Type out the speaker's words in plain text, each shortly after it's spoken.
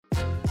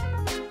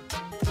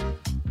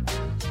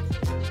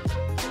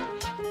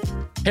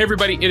Hey,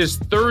 everybody. It is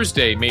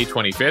Thursday, May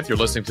 25th. You're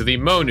listening to the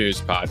Mo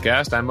News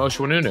Podcast. I'm Moshe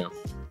Wanunu.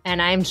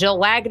 And I'm Jill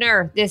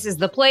Wagner. This is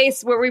the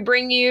place where we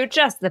bring you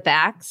just the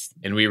facts.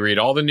 And we read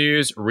all the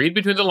news, read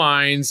between the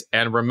lines,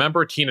 and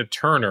remember Tina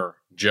Turner,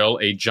 Jill,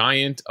 a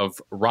giant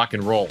of rock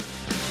and roll.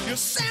 You're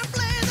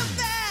simply the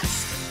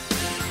best.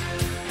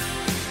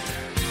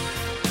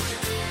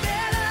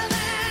 Better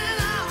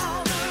than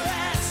all the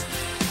rest.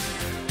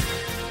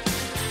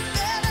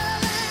 Better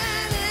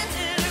than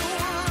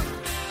anyone.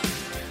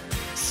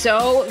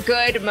 So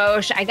good,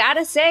 Moshe. I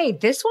gotta say,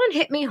 this one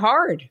hit me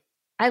hard.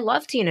 I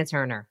love Tina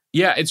Turner.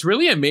 Yeah, it's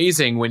really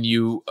amazing when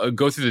you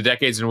go through the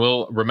decades, and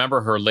we'll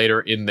remember her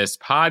later in this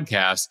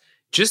podcast,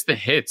 just the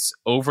hits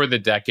over the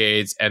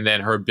decades and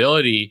then her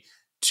ability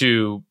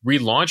to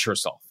relaunch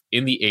herself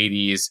in the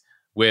 80s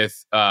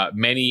with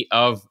many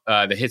of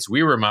the hits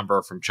we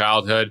remember from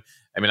childhood.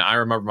 I mean, I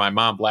remember my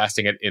mom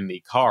blasting it in the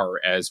car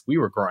as we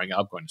were growing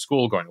up, going to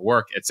school, going to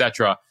work,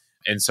 etc.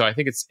 And so I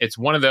think it's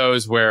one of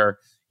those where,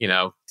 you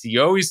know,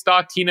 you always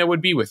thought Tina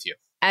would be with you.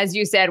 As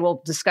you said,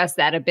 we'll discuss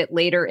that a bit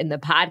later in the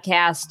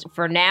podcast.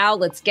 For now,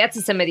 let's get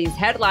to some of these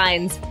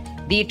headlines.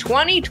 The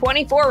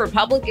 2024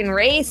 Republican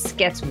race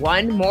gets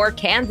one more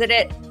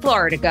candidate,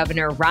 Florida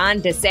Governor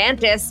Ron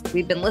DeSantis.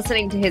 We've been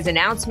listening to his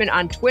announcement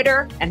on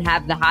Twitter and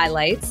have the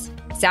highlights.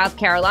 South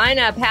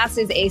Carolina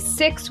passes a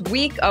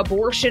 6-week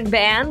abortion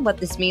ban, what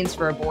this means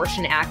for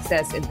abortion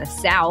access in the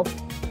South.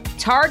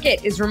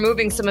 Target is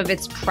removing some of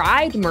its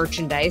Pride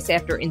merchandise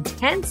after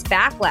intense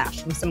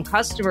backlash from some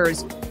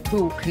customers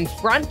who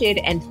confronted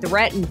and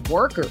threatened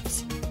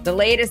workers. The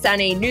latest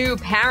on a new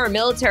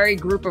paramilitary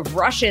group of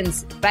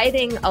Russians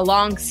fighting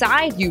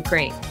alongside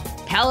Ukraine.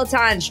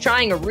 Peloton's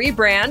trying a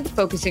rebrand,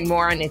 focusing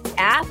more on its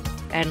app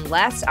and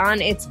less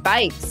on its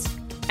bikes.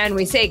 And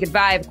we say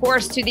goodbye, of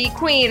course, to the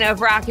queen of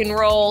rock and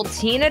roll.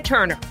 Tina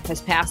Turner has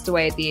passed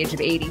away at the age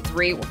of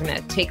 83. We're going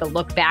to take a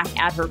look back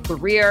at her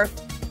career.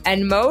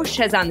 And Moshe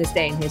has on this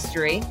day in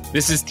history.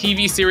 This is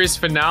TV series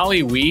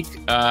finale week.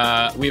 We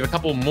have a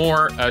couple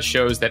more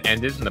shows that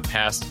ended in the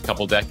past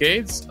couple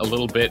decades. A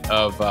little bit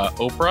of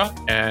Oprah,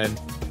 and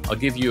I'll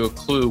give you a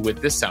clue with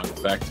this sound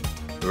effect.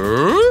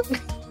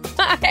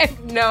 I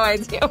have no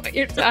idea what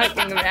you're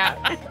talking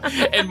about.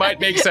 It might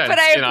make sense. But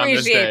I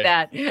appreciate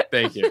that.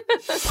 Thank you.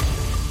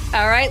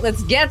 All right,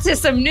 let's get to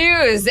some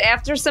news.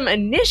 After some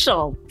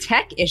initial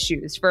tech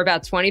issues for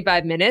about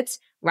 25 minutes,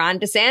 Ron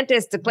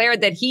DeSantis declared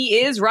that he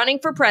is running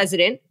for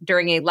president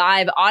during a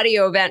live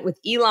audio event with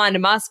Elon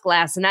Musk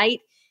last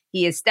night.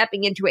 He is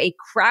stepping into a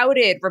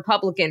crowded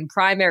Republican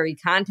primary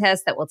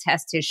contest that will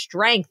test his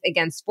strength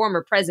against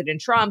former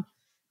President Trump,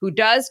 who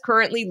does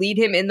currently lead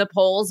him in the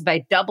polls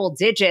by double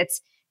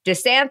digits.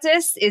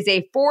 DeSantis is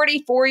a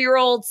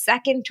 44-year-old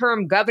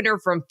second-term governor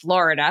from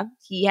Florida.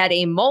 He had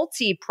a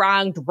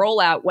multi-pronged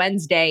rollout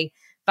Wednesday,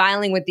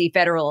 filing with the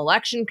Federal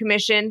Election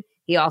Commission.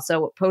 He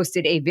also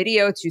posted a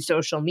video to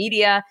social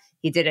media.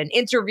 He did an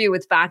interview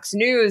with Fox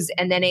News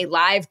and then a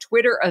live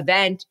Twitter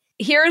event.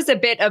 Here's a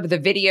bit of the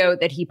video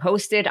that he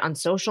posted on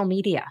social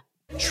media.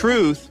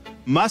 Truth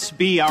must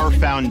be our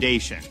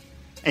foundation,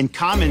 and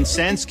common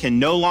sense can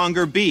no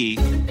longer be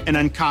an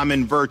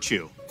uncommon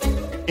virtue.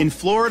 In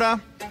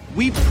Florida,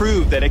 we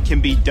proved that it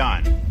can be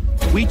done.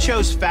 We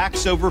chose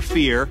facts over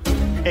fear,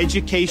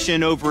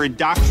 education over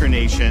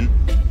indoctrination,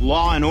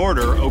 law and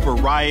order over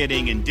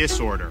rioting and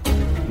disorder.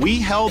 We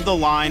held the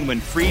line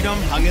when freedom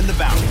hung in the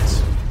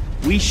balance.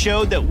 We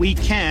showed that we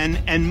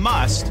can and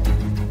must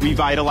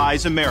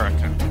revitalize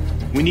America.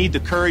 We need the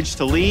courage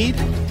to lead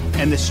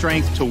and the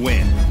strength to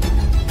win.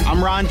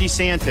 I'm Ron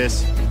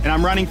DeSantis, and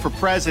I'm running for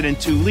president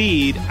to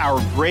lead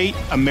our great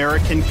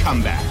American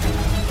comeback.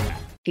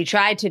 He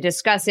tried to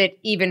discuss it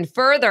even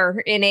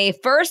further in a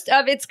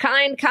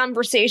first-of-its-kind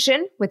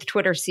conversation with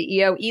Twitter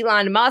CEO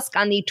Elon Musk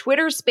on the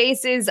Twitter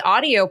Spaces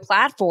audio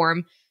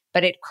platform,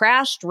 but it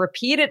crashed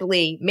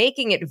repeatedly,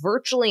 making it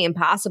virtually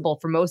impossible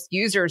for most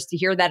users to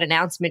hear that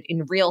announcement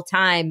in real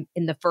time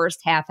in the first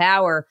half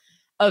hour.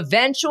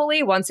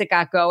 Eventually, once it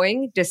got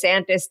going,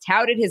 DeSantis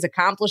touted his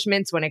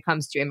accomplishments when it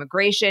comes to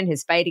immigration,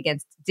 his fight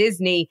against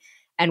Disney,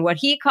 and what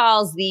he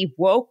calls the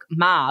woke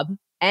mob,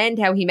 and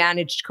how he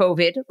managed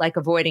COVID, like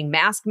avoiding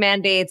mask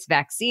mandates,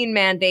 vaccine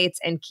mandates,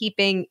 and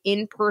keeping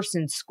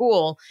in-person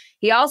school.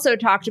 He also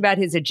talked about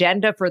his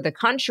agenda for the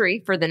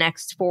country for the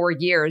next 4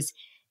 years.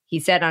 He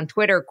said on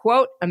Twitter,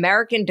 quote,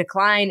 "American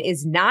decline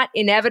is not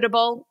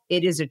inevitable.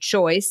 It is a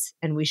choice,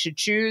 and we should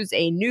choose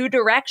a new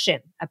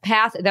direction, a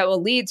path that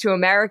will lead to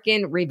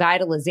American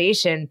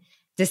revitalization."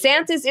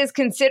 DeSantis is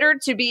considered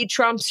to be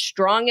Trump's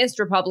strongest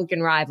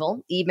Republican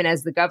rival, even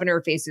as the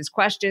governor faces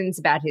questions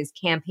about his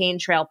campaign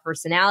trail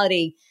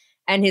personality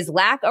and his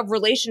lack of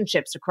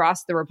relationships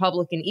across the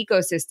Republican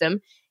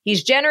ecosystem.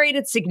 He's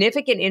generated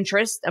significant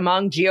interest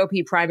among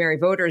GOP primary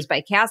voters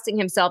by casting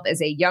himself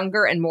as a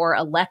younger and more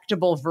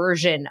electable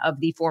version of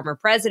the former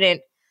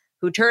president,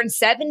 who turns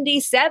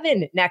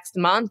 77 next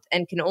month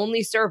and can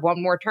only serve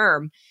one more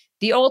term.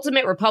 The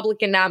ultimate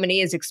Republican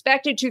nominee is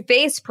expected to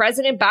face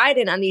President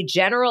Biden on the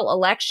general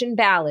election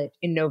ballot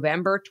in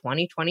November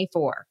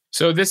 2024.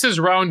 So this is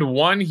round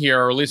one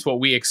here, or at least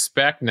what we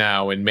expect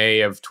now in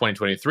May of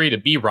 2023 to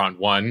be round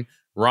one.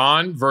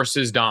 Ron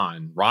versus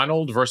Don.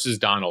 Ronald versus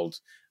Donald.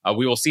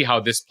 We will see how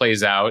this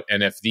plays out,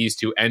 and if these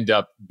two end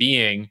up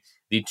being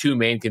the two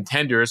main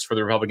contenders for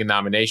the Republican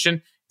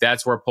nomination.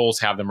 That's where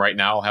polls have them right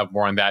now. I'll have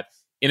more on that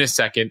in a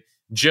second.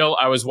 Jill,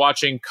 I was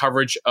watching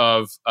coverage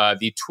of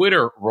the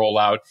Twitter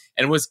rollout,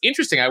 and it was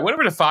interesting. I went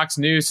over to Fox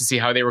News to see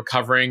how they were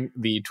covering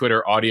the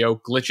Twitter audio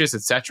glitches,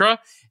 etc.,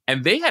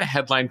 and they had a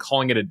headline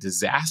calling it a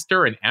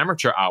disaster and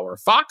amateur hour.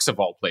 Fox, of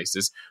all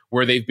places,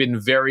 where they've been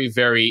very,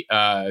 very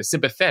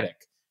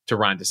sympathetic to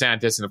Ron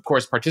DeSantis, and of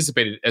course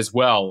participated as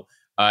well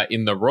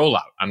in the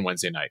rollout on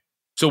Wednesday night.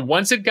 So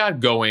once it got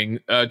going,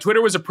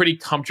 Twitter was a pretty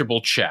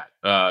comfortable chat.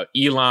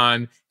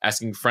 Elon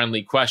asking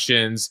friendly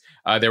questions.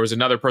 There was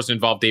another person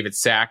involved, David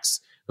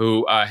Sachs,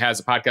 who has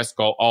a podcast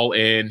called All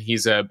In.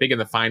 He's big in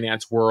the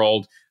finance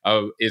world,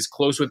 is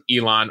close with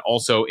Elon,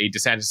 also a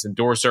DeSantis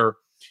endorser.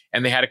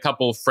 And they had a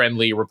couple of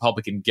friendly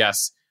Republican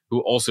guests who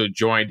also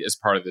joined as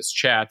part of this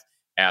chat,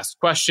 asked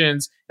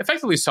questions,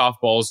 effectively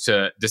softballs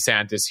to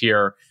DeSantis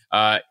here.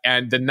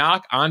 And the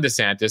knock on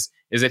DeSantis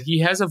is that he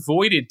has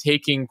avoided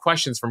taking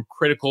questions from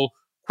critical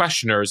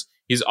questioners.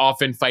 He's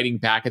often fighting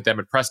back at them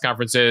at press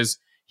conferences.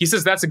 He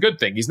says that's a good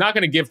thing. He's not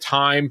going to give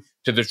time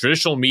to the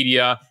traditional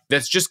media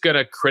that's just going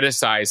to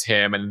criticize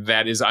him, and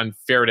that is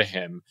unfair to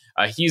him.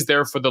 He's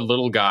there for the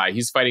little guy.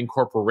 He's fighting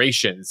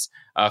corporations,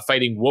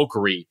 fighting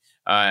wokery,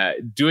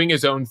 doing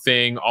his own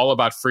thing, all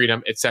about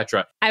freedom,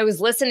 etc. I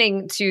was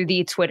listening to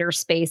the Twitter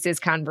Spaces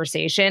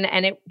conversation,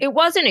 and it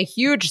wasn't a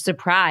huge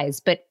surprise,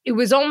 but it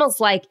was almost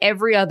like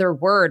every other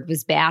word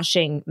was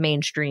bashing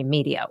mainstream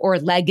media, or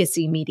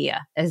legacy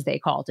media, as they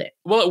called it.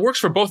 Well, it works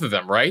for both of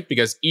them, right?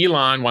 Because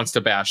Elon wants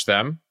to bash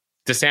them.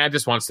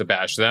 DeSantis wants to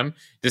bash them.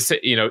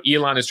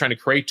 Elon is trying to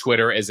create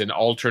Twitter as an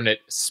alternate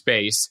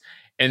space.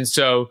 And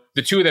so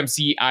the two of them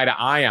see eye to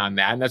eye on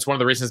that. And that's one of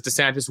the reasons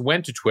DeSantis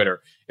went to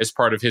Twitter as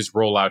part of his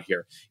rollout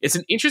here. It's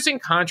an interesting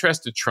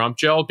contrast to Trump,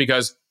 Jill,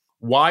 because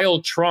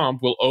while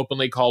Trump will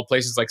openly call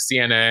places like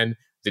CNN,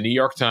 the New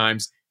York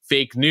Times,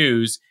 fake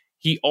news,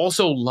 he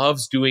also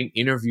loves doing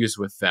interviews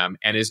with them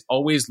and is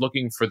always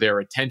looking for their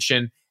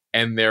attention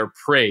and their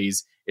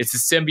praise. It's a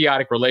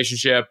symbiotic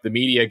relationship. The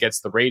media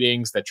gets the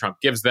ratings that Trump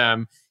gives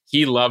them.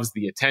 He loves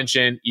the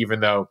attention, even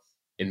though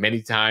in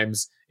many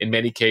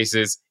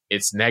cases,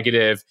 it's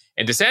negative.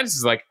 And DeSantis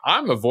is like,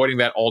 I'm avoiding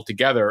that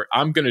altogether.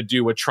 I'm going to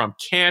do what Trump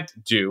can't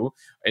do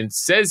and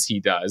says he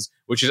does,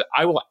 which is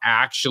I will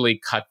actually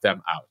cut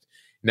them out.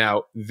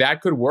 Now,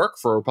 that could work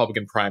for a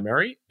Republican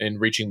primary in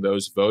reaching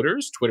those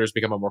voters. Twitter's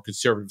become a more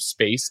conservative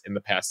space in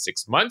the past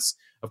 6 months.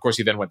 Of course,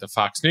 he then went to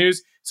Fox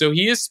News. So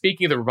he is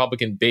speaking to the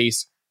Republican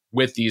base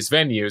with these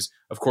venues.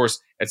 Of course,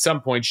 at some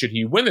point, should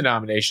he win the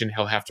nomination,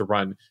 he'll have to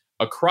run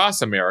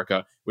across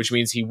America, which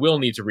means he will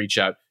need to reach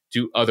out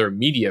to other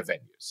media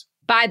venues.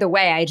 By the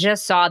way, I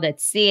just saw that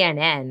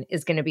CNN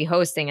is going to be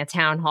hosting a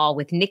town hall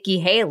with Nikki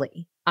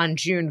Haley on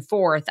June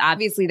 4th.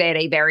 Obviously, they had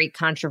a very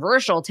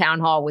controversial town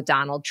hall with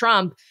Donald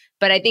Trump,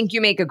 but I think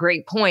you make a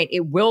great point.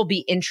 It will be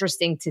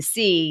interesting to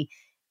see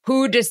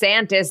who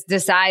DeSantis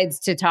decides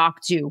to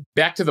talk to.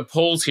 Back to the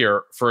polls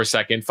here for a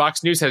second.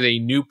 Fox News has a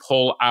new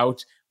poll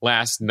out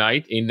last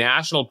night, a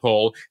national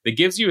poll that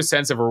gives you a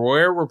sense of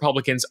where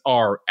Republicans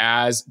are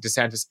as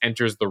DeSantis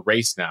enters the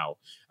race now.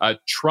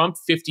 Trump,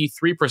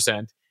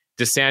 53%,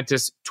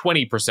 DeSantis,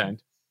 20%,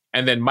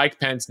 and then Mike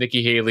Pence,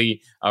 Nikki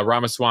Haley,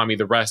 Ramaswamy,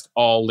 the rest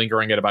all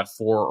lingering at about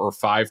 4 or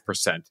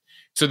 5%.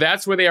 So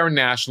that's where they are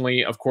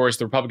nationally. Of course,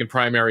 the Republican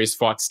primary is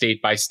fought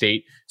state by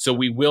state, so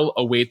we will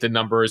await the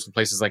numbers in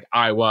places like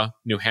Iowa,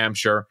 New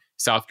Hampshire,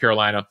 South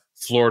Carolina,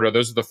 Florida.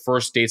 Those are the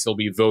first states that will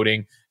be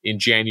voting in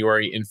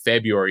January and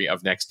February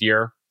of next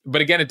year.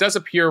 But again, it does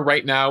appear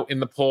right now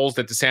in the polls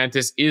that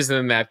DeSantis is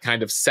in that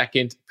kind of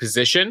second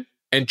position,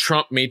 and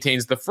Trump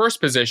maintains the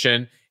first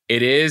position.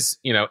 It is,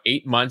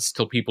 8 months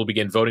till people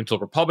begin voting, till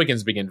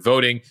Republicans begin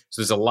voting.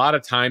 So there's a lot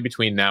of time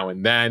between now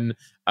and then.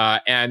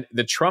 And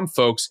the Trump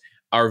folks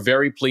are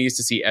very pleased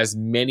to see as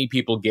many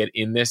people get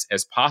in this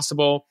as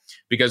possible,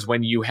 because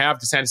when you have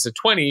DeSantis at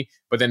 20,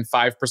 but then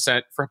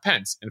 5% for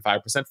Pence and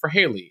 5% for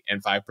Haley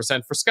and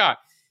 5% for Scott,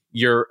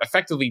 you're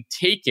effectively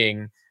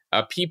taking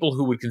people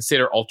who would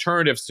consider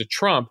alternatives to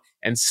Trump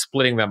and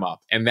splitting them up.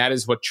 And that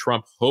is what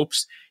Trump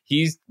hopes.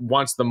 He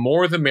wants the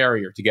more the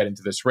merrier to get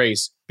into this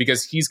race,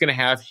 because he's going to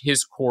have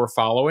his core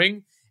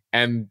following,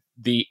 and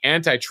the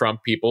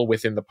anti-Trump people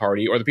within the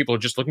party, or the people who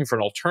are just looking for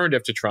an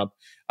alternative to Trump,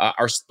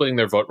 are splitting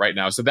their vote right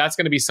now. So that's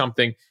going to be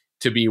something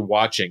to be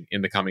watching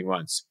in the coming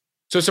months.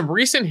 So some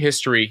recent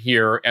history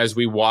here as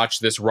we watch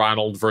this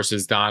Ronald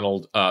versus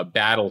Donald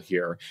battle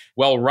here.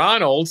 Well,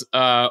 Ronald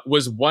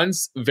was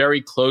once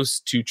very close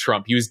to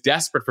Trump. He was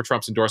desperate for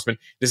Trump's endorsement.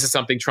 This is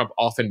something Trump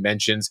often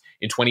mentions.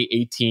 In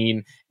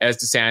 2018, as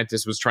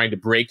DeSantis was trying to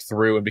break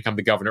through and become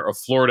the governor of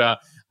Florida,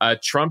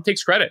 Trump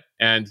takes credit,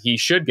 and he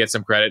should get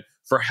some credit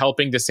for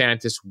helping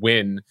DeSantis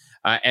win.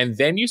 And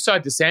then you saw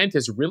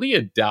DeSantis really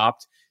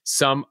adopt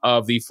some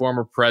of the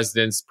former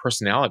president's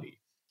personality,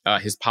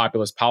 his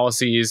populist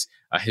policies,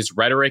 his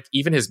rhetoric,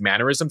 even his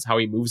mannerisms, how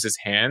he moves his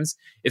hands.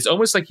 It's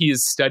almost like he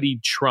has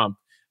studied Trump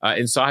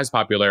and saw his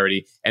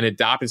popularity and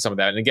adopted some of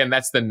that. And again,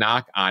 that's the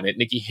knock on it.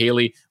 Nikki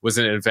Haley was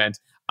in an event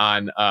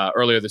on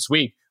earlier this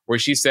week where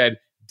she said,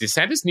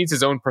 DeSantis needs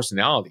his own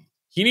personality.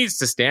 He needs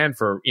to stand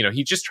for,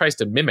 he just tries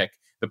to mimic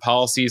the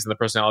policies and the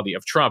personality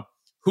of Trump.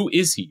 Who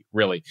is he,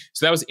 really?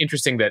 So that was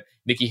interesting that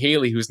Nikki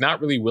Haley, who's not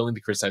really willing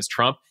to criticize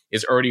Trump,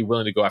 is already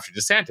willing to go after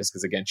DeSantis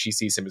because, again, she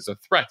sees him as a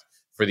threat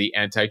for the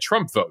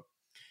anti-Trump vote.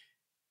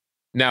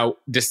 Now,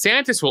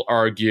 DeSantis will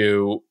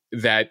argue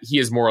that he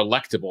is more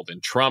electable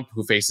than Trump,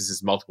 who faces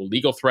his multiple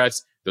legal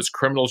threats, those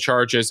criminal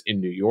charges in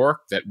New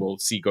York that we'll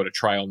see go to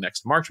trial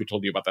next March. We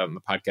told you about that on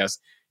the podcast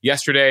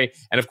yesterday.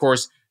 And of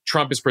course,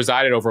 Trump has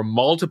presided over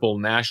multiple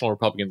national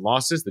Republican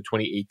losses, the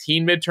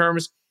 2018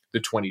 midterms,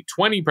 the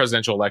 2020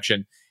 presidential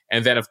election,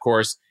 and then, of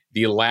course,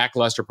 the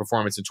lackluster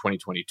performance in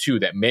 2022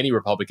 that many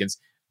Republicans,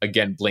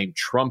 again, blame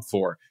Trump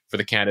for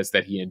the candidates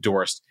that he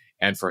endorsed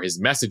and for his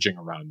messaging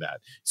around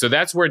that. So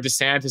that's where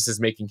DeSantis is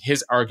making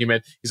his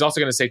argument. He's also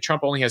going to say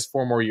Trump only has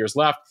 4 more years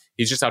left.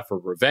 He's just out for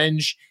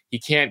revenge. He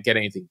can't get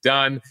anything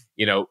done.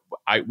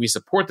 We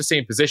support the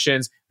same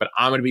positions, but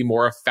I'm going to be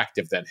more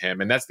effective than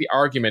him. And that's the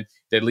argument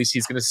that at least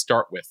he's going to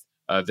start with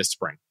this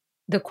spring.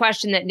 The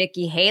question that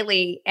Nikki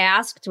Haley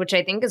asked, which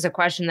I think is a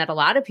question that a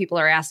lot of people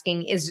are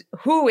asking, is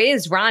who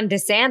is Ron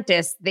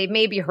DeSantis? They've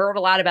maybe heard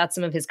a lot about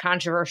some of his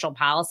controversial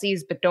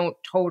policies, but don't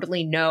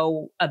totally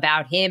know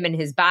about him and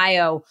his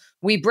bio.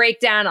 We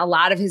break down a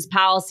lot of his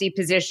policy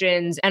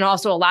positions and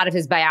also a lot of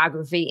his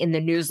biography in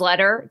the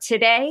newsletter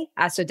today.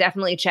 So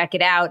definitely check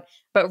it out.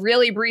 But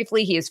really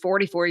briefly, he is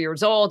 44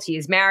 years old. He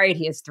is married.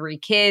 He has 3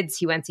 kids.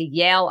 He went to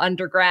Yale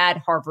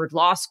undergrad, Harvard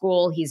Law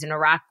School. He's an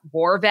Iraq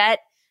war vet.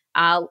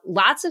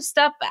 Lots of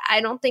stuff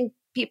I don't think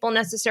people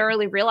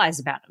necessarily realize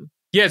about him.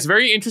 Yeah, it's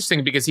very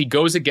interesting because he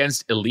goes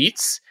against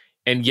elites,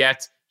 and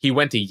yet he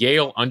went to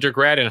Yale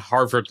undergrad and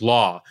Harvard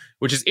Law,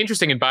 which is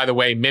interesting and, by the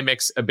way,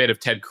 mimics a bit of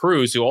Ted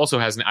Cruz, who also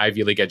has an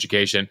Ivy League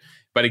education,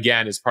 but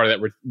again, is part of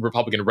that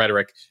Republican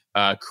rhetoric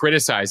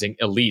criticizing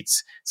elites.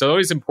 So it's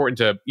always important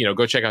to,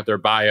 go check out their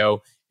bio,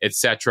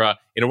 etc.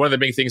 One of the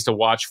big things to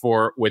watch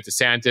for with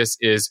DeSantis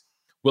is,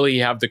 will he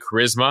have the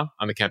charisma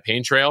on the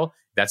campaign trail?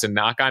 That's a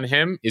knock on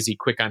him. Is he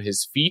quick on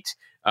his feet?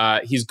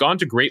 He's gone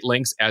to great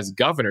lengths as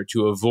governor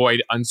to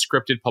avoid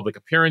unscripted public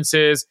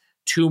appearances,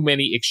 too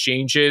many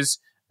exchanges,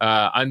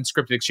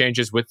 unscripted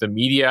exchanges with the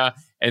media.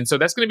 And so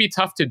that's going to be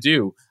tough to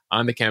do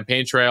on the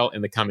campaign trail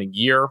in the coming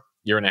year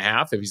and a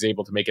half, if he's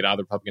able to make it out of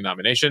the Republican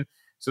nomination.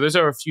 So those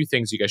are a few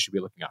things you guys should be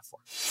looking out for.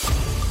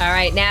 All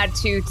right, now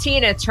to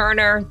Tina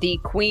Turner, the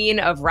queen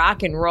of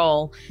rock and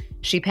roll.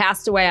 She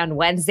passed away on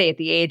Wednesday at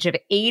the age of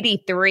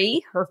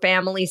 83. Her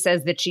family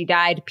says that she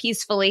died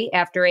peacefully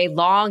after a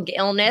long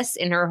illness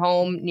in her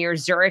home near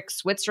Zurich,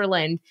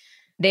 Switzerland.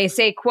 They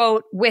say,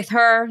 quote, with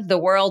her, the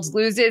world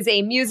loses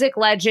a music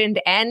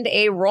legend and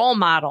a role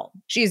model.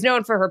 She's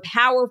known for her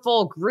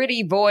powerful,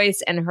 gritty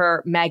voice and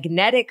her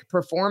magnetic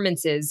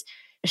performances.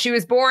 She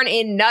was born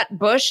in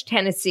Nutbush,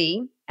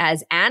 Tennessee,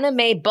 as Anna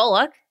Mae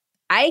Bullock.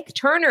 Ike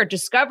Turner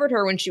discovered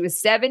her when she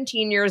was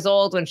 17 years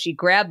old when she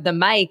grabbed the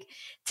mic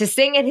to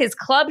sing at his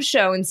club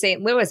show in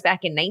St. Louis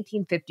back in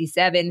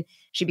 1957.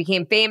 She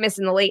became famous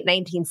in the late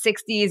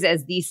 1960s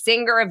as the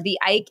singer of the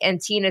Ike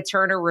and Tina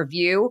Turner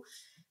Revue.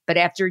 But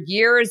after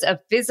years of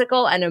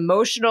physical and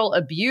emotional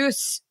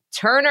abuse,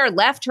 Turner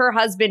left her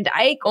husband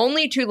Ike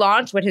only to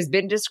launch what has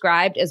been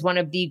described as one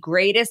of the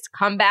greatest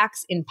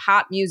comebacks in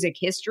pop music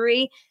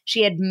history.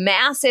 She had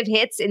massive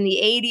hits in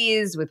the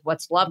 80s with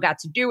What's Love Got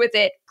to Do with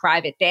It,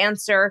 Private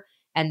Dancer,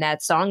 and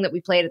that song that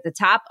we played at the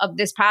top of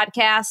this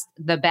podcast,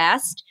 The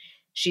Best.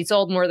 She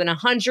sold more than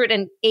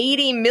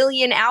 180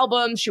 million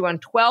albums. She won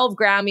 12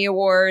 Grammy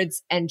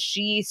Awards, and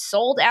she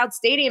sold out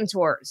stadium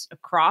tours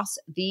across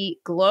the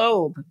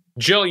globe.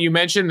 Jill, you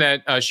mentioned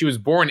that she was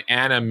born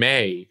Anna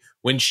Mae.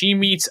 When she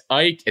meets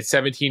Ike at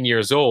 17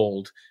 years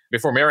old,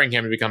 before marrying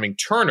him and becoming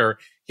Turner,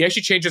 he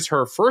actually changes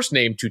her first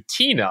name to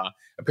Tina,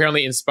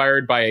 apparently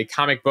inspired by a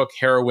comic book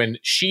heroine,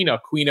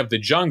 Sheena, Queen of the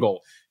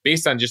Jungle,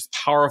 based on just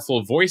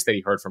powerful voice that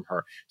he heard from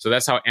her. So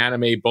that's how Anna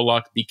Mae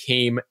Bullock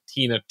became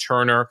Tina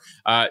Turner.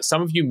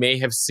 Some of you may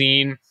have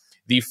seen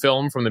the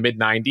film from the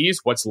mid-90s,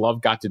 What's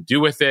Love Got to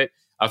Do with It?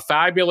 A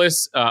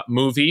fabulous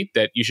movie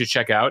that you should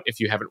check out if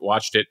you haven't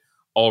watched it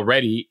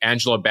already.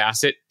 Angela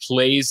Bassett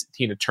plays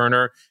Tina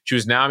Turner. She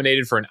was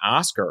nominated for an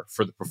Oscar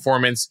for the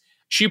performance.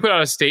 She put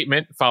out a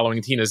statement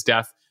following Tina's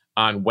death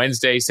on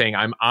Wednesday saying,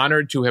 I'm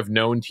honored to have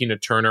known Tina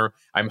Turner.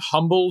 I'm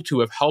humbled to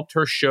have helped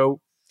show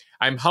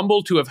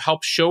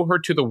her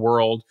to the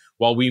world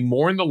while we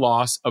mourn the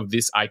loss of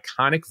this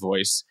iconic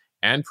voice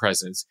and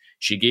presence.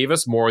 She gave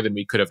us more than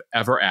we could have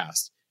ever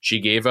asked. She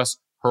gave us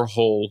her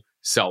whole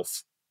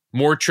self.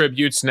 More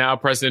tributes now.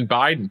 President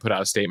Biden put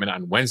out a statement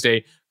on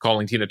Wednesday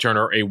calling Tina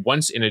Turner a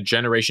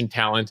once-in-a-generation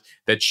talent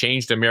that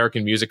changed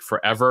American music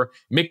forever.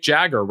 Mick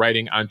Jagger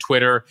writing on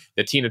Twitter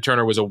that Tina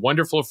Turner was a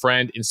wonderful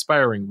friend,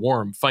 inspiring,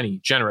 warm, funny,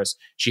 generous.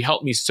 She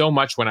helped me so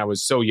much when I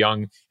was so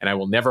young, and I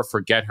will never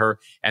forget her.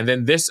 And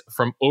then this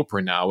from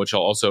Oprah now, which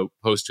I'll also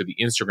post to the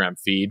Instagram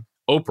feed.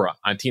 Oprah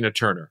on Tina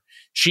Turner.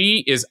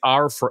 She is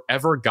our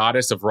forever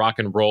goddess of rock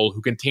and roll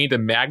who contained a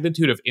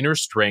magnitude of inner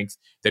strength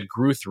that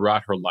grew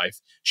throughout her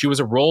life. She was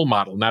a role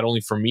model, not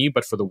only for me,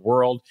 but for the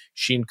world.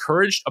 She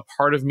encouraged a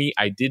part of me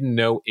I didn't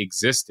know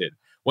existed.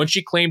 Once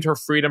she claimed her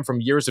freedom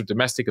from years of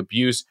domestic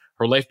abuse,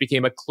 her life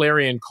became a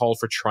clarion call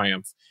for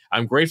triumph.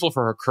 I'm grateful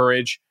for her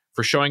courage,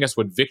 for showing us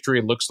what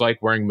victory looks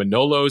like wearing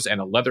Manolos and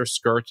a leather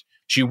skirt.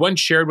 She once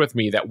shared with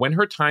me that when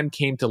her time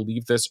came to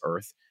leave this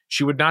earth,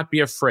 she would not be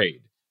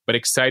afraid, but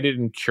excited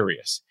and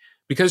curious,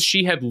 because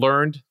she had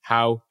learned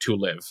how to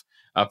live.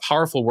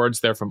 Powerful words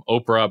there from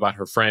Oprah about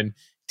her friend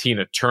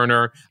Tina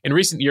Turner. In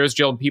recent years,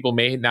 Jill, people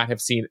may not have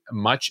seen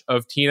much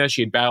of Tina.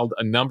 She had battled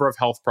a number of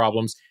health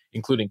problems,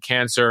 including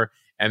cancer.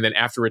 And then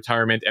after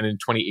retirement and in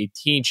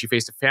 2018, she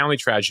faced a family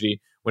tragedy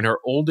when her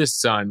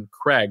oldest son,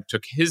 Craig,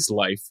 took his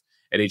life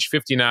at age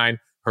 59.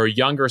 Her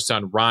younger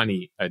son,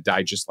 Ronnie,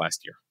 died just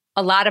last year.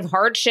 A lot of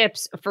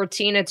hardships for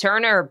Tina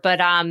Turner, but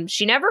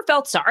she never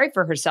felt sorry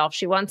for herself.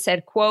 She once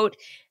said, quote,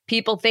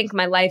 "People think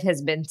my life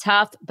has been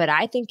tough, but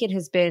I think it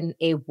has been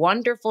a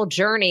wonderful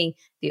journey.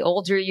 The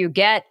older you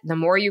get, the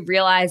more you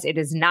realize it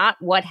is not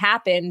what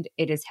happened.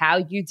 It is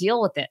how you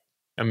deal with it."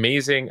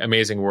 Amazing,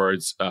 amazing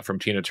words from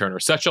Tina Turner.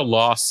 Such a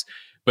loss,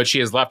 but she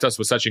has left us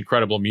with such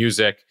incredible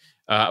music.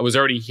 I was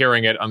already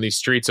hearing it on the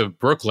streets of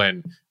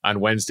Brooklyn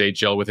on Wednesday,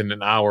 Jill. Within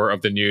an hour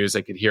of the news,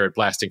 I could hear it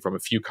blasting from a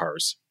few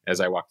cars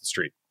as I walked the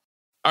street.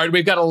 All right,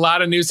 we've got a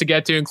lot of news to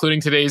get to, including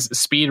today's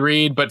speed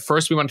read. But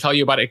first, we want to tell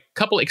you about a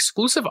couple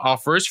exclusive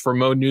offers for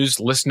Mo News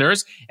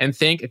listeners and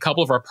thank a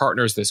couple of our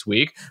partners this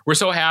week. We're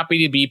so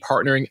happy to be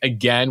partnering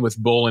again with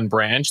Boll &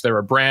 Branch. They're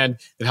a brand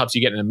that helps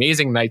you get an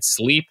amazing night's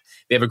sleep.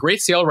 They have a great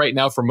sale right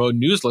now for Mo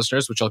News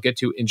listeners, which I'll get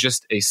to in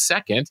just a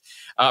second.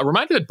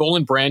 Reminder that Boll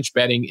 & Branch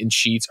bedding and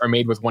sheets are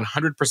made with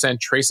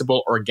 100%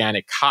 traceable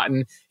organic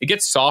cotton. It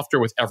gets softer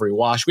with every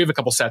wash. We have a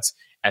couple sets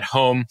at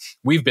home.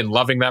 We've been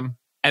loving them,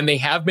 and they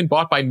have been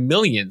bought by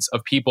millions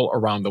of people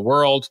around the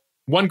world.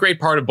 One great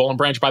part of Boll &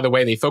 Branch, by the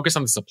way, they focus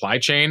on the supply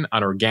chain,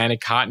 on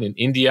organic cotton in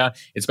India.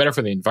 It's better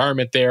for the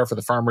environment there, for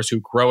the farmers who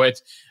grow it.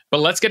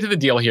 But let's get to the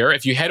deal here.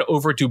 If you head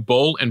over to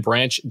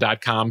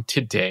bollandbranch.com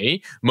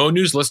today, Mo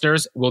News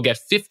listeners will get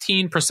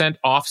 15%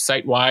 off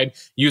site-wide.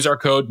 Use our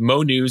code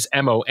MONEWS,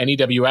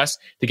 MONEWS,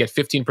 to get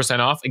 15%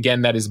 off.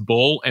 Again, that is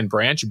Boll &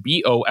 Branch,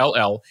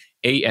 BOLLAND,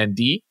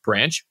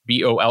 branch,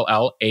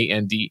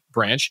 BOLLAND,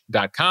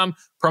 branch.com.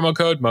 Promo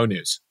code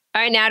MONEWS.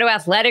 All right, now to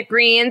Athletic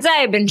Greens. I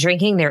have been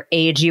drinking their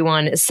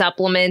AG1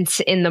 supplement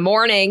in the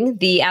morning.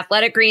 The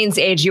Athletic Greens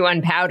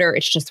AG1 powder,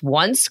 it's just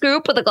one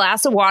scoop with a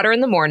glass of water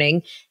in the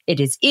morning. It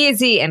is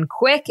easy and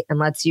quick and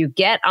lets you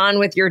get on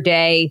with your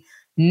day,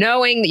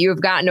 knowing that you've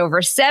gotten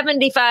over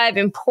 75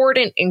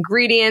 important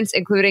ingredients,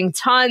 including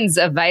tons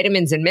of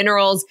vitamins and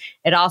minerals.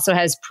 It also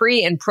has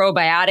pre and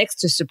probiotics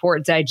to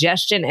support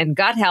digestion and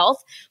gut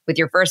health. With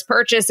your first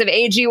purchase of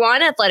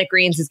AG1, Athletic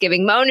Greens is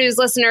giving Mo News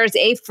listeners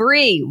a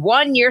free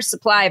 1-year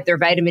supply of their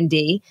vitamin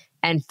D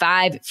and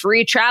 5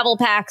 free travel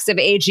packs of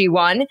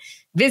AG1.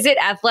 Visit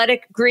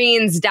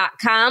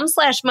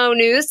athleticgreens.com/Mo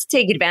News to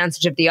take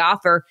advantage of the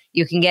offer.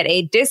 You can get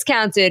a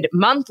discounted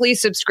monthly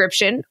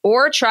subscription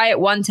or try it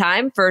one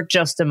time for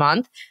just a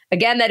month.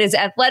 Again, that is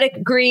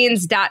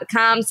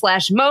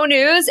athleticgreens.com/Mo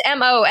News,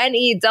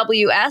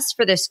 MONEWS,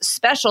 for this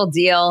special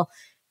deal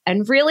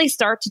and really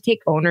start to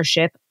take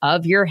ownership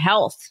of your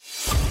health.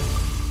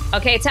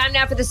 Okay, time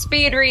now for the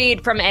speed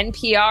read from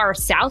NPR.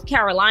 South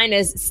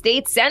Carolina's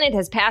state Senate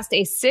has passed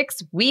a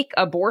 6-week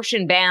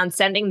abortion ban,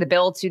 sending the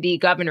bill to the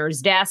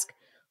governor's desk,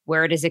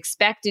 where it is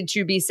expected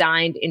to be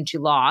signed into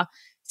law.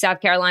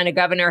 South Carolina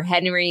Governor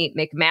Henry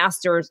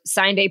McMaster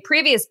signed a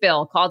previous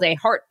bill called a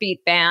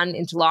heartbeat ban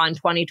into law in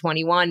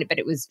 2021, but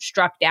it was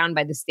struck down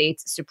by the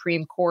state's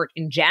Supreme Court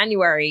in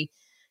January.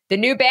 The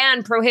new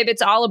ban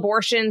prohibits all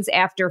abortions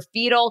after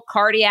fetal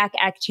cardiac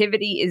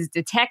activity is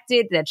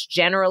detected. That's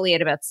generally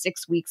at about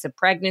 6 weeks of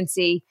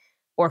pregnancy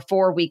or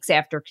 4 weeks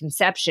after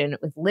conception,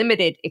 with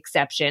limited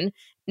exception.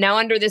 Now,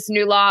 under this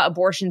new law,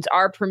 abortions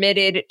are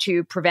permitted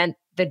to prevent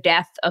the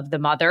death of the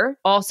mother,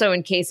 also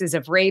in cases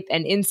of rape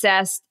and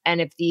incest,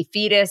 and if the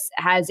fetus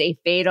has a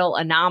fatal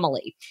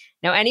anomaly.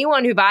 Now,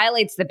 anyone who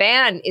violates the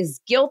ban is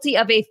guilty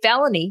of a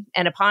felony,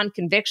 and upon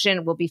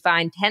conviction will be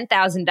fined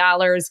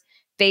 $10,000,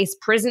 face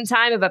prison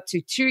time of up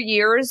to 2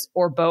 years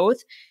or both.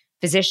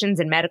 Physicians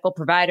and medical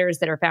providers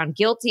that are found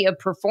guilty of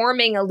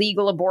performing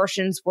illegal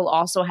abortions will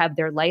also have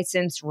their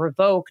license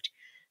revoked.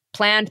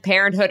 Planned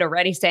Parenthood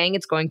already saying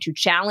it's going to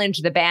challenge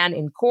the ban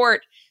in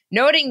court,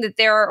 noting that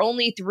there are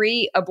only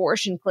 3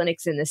 abortion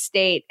clinics in the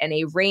state and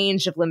a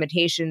range of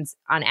limitations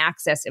on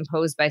access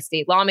imposed by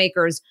state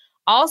lawmakers,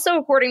 Also,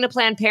 according to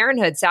Planned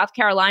Parenthood, South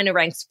Carolina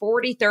ranks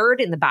 43rd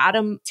in the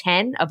bottom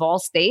 10 of all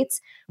states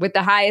with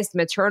the highest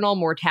maternal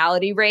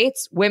mortality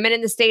rates. Women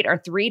in the state are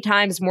 3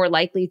 times more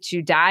likely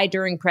to die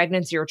during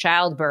pregnancy or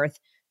childbirth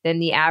than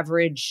the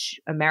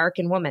average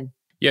American woman.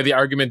 Yeah, the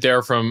argument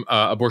there from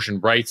abortion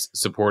rights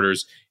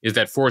supporters is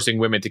that forcing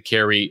women to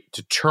carry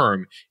to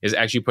term is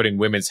actually putting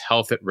women's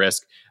health at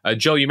risk.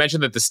 Jill, you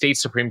mentioned that the state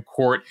Supreme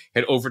Court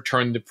had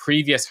overturned the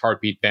previous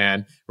heartbeat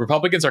ban.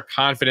 Republicans are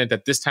confident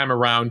that this time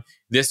around,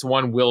 this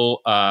one will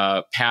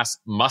pass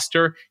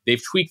muster.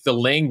 They've tweaked the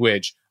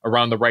language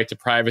around the right to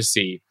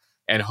privacy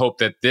and hope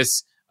that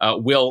this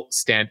will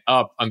stand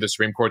up on the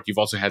Supreme Court. You've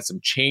also had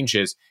some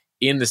changes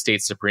in the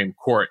state Supreme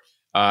Court.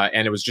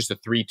 And it was just a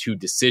 3-2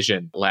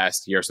 decision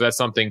last year. So that's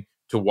something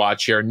to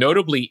watch here.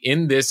 Notably,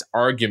 in this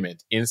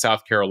argument in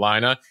South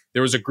Carolina,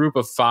 there was a group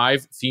of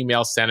 5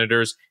 female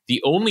senators,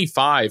 the only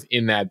 5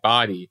 in that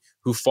body,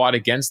 who fought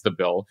against the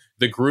bill.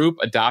 The group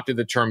adopted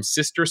the term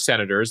sister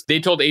senators.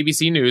 They told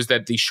ABC News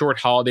that the short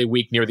holiday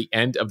week near the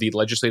end of the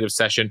legislative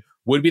session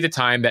would be the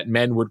time that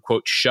men would,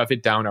 quote, shove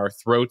it down our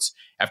throats.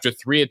 After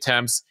 3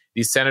 attempts,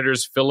 the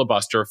senators'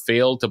 filibuster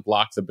failed to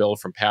block the bill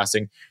from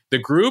passing. The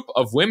group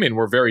of women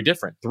were very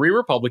different. 3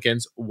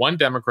 Republicans, 1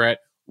 Democrat,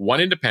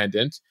 1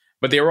 independent,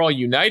 but they were all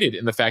united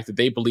in the fact that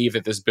they believe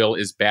that this bill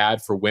is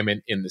bad for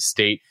women in the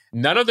state.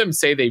 None of them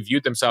say they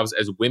viewed themselves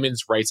as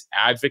women's rights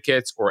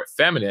advocates or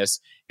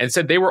feminists, and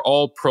said they were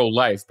all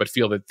pro-life, but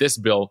feel that this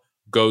bill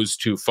goes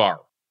too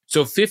far.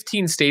 So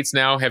 15 states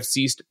now have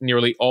ceased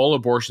nearly all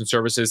abortion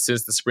services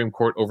since the Supreme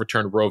Court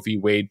overturned Roe v.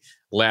 Wade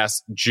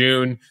last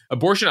June.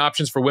 Abortion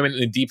options for women in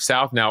the Deep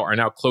South are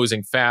now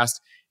closing fast.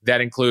 That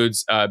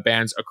includes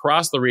bans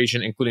across the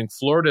region, including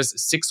Florida's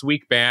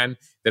 6-week ban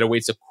that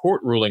awaits a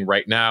court ruling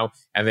right now.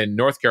 And then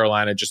North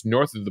Carolina, just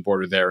north of the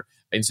border there,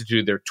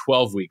 instituted their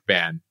 12-week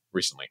ban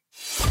recently.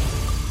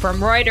 From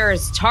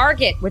Reuters,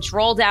 Target, which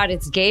rolled out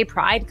its gay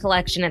pride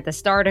collection at the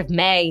start of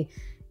May,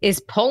 is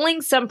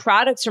pulling some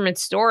products from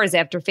its stores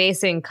after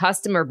facing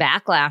customer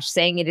backlash,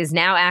 saying it is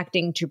now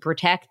acting to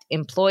protect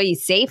employee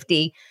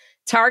safety.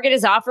 Target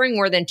is offering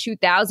more than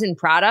 2,000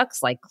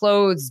 products like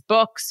clothes,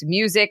 books,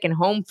 music, and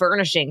home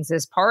furnishings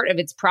as part of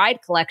its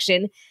Pride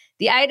collection.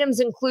 The items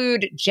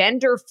include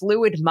gender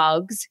fluid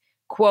mugs,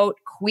 quote,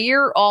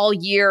 queer all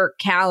year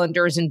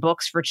calendars and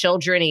books for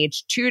children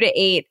aged 2 to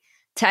 8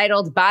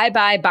 titled Bye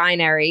Bye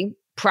Binary,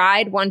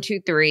 Pride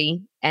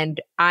 123,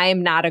 and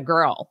I'm Not a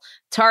Girl.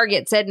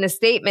 Target said in a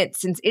statement,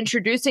 since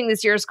introducing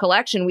this year's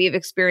collection, we have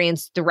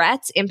experienced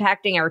threats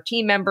impacting our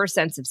team members'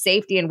 sense of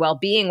safety and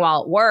well-being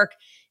while at work.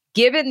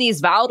 Given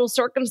these volatile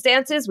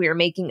circumstances, we are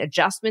making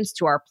adjustments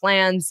to our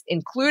plans,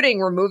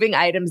 including removing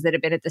items that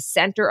have been at the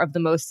center of the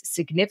most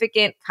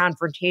significant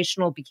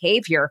confrontational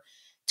behavior.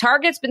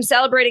 Target's been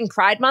celebrating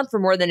Pride Month for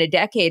more than a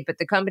decade, but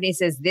the company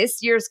says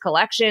this year's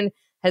collection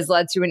has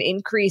led to an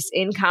increase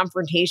in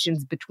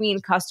confrontations between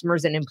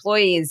customers and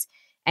employees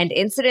and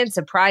incidents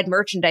of Pride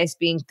merchandise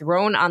being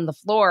thrown on the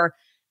floor.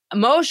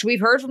 Moshe,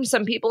 we've heard from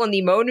some people in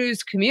the Mo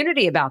News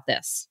community about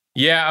this.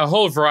 Yeah, a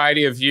whole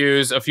variety of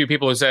views. A few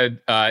people who said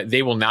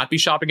they will not be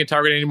shopping at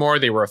Target anymore.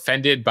 They were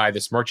offended by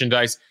this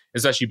merchandise,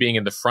 especially being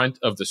in the front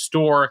of the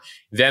store.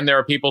 Then there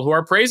are people who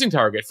are praising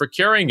Target for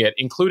carrying it,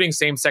 including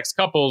same-sex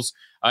couples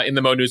in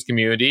the Mo News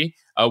community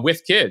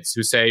with kids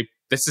who say,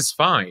 this is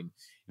fine.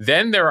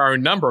 Then there are a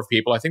number of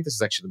people, I think this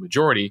is actually the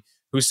majority,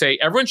 who say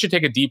everyone should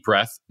take a deep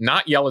breath,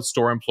 not yell at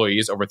store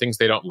employees over things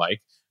they don't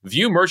like,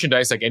 view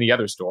merchandise like any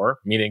other store,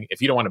 meaning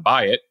if you don't want to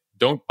buy it,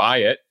 don't buy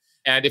it.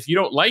 And if you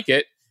don't like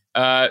it,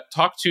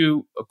 talk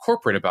to a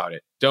corporate about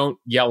it. Don't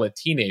yell at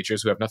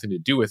teenagers who have nothing to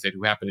do with it,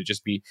 who happen to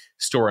just be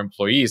store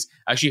employees.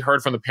 I actually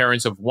heard from the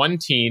parents of one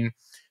teen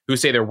who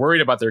say they're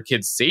worried about their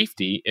kid's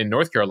safety in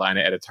North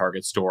Carolina at a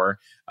Target store,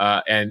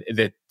 and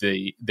that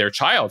their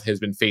child has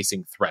been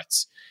facing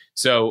threats.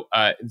 So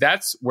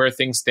that's where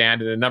things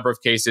stand. In a number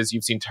of cases,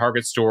 you've seen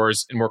Target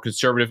stores in more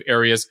conservative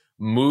areas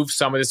move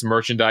some of this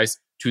merchandise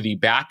to the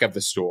back of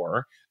the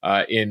store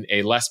in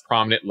a less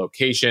prominent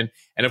location.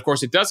 And of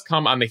course, it does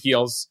come on the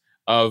heels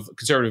of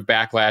conservative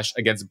backlash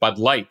against Bud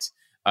Light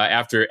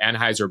after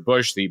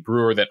Anheuser-Busch, the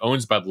brewer that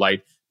owns Bud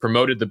Light,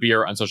 promoted the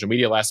beer on social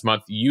media last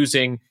month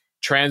using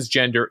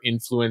transgender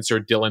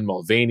influencer Dylan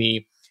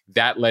Mulvaney.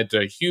 That led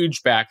to a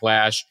huge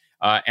backlash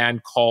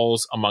and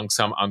calls among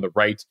some on the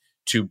right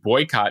to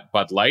boycott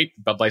Bud Light.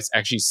 Bud Light's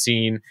actually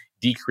seen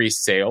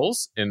decreased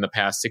sales in the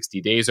past 60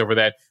 days over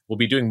that. We'll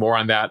be doing more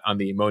on that on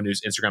the Mo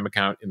News Instagram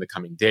account in the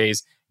coming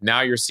days.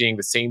 Now you're seeing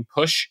the same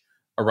push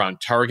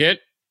around Target.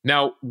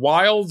 Now,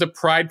 while the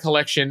Pride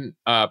collection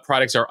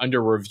products are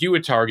under review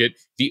at Target,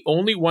 the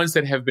only ones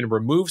that have been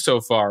removed so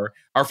far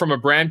are from a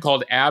brand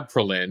called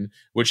Abpralin,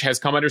 which has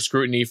come under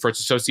scrutiny for its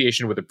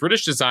association with a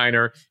British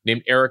designer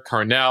named Eric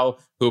Carnell,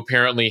 who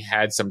apparently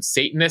had some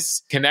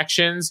Satanist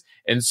connections.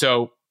 And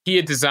so he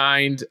had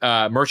designed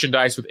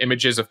merchandise with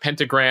images of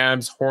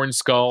pentagrams, horn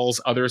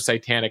skulls, other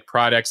satanic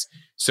products.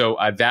 So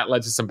that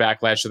led to some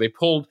backlash. So they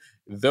pulled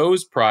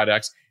those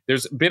products.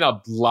 There's been a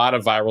lot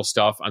of viral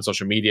stuff on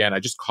social media, and I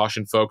just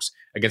caution folks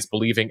against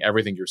believing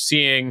everything you're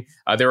seeing.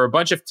 There are a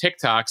bunch of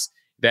TikToks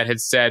that had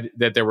said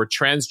that there were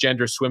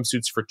transgender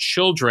swimsuits for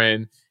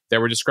children that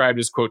were described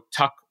as, quote,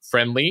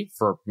 tuck-friendly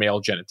for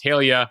male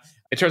genitalia.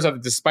 It turns out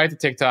that despite the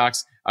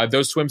TikToks,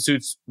 those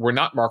swimsuits were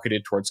not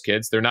marketed towards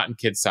kids. They're not in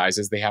kids'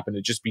 sizes. They happen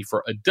to just be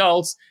for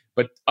adults.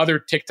 But other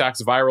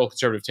TikToks, viral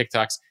conservative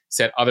TikToks,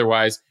 said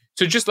otherwise.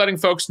 So just letting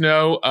folks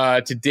know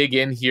to dig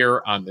in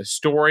here on this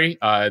story.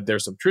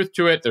 There's some truth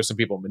to it. There's some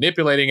people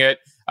manipulating it.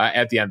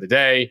 At the end of the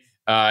day,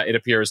 it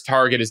appears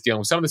Target is dealing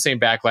with some of the same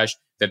backlash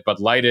that Bud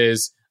Light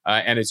is.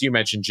 And as you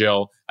mentioned,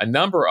 Jill, a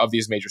number of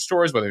these major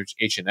stores, whether it's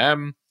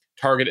H&M,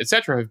 Target, et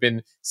cetera, have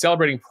been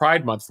celebrating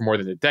Pride Month for more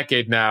than a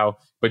decade now.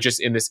 But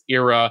just in this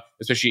era,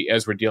 especially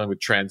as we're dealing with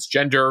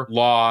transgender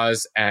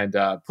laws and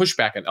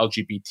pushback on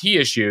LGBT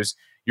issues,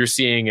 you're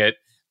seeing it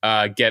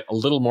get a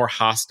little more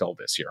hostile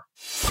this year.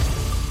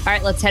 All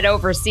right, let's head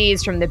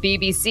overseas from the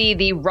BBC.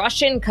 The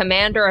Russian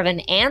commander of an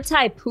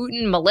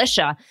anti-Putin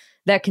militia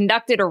that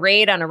conducted a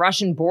raid on a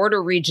Russian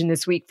border region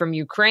this week from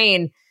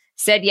Ukraine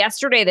said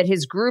yesterday that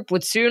his group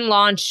would soon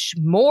launch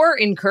more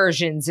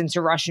incursions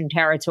into Russian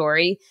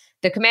territory.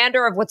 The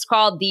commander of what's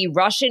called the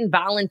Russian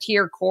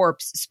Volunteer Corps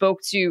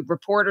spoke to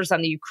reporters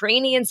on the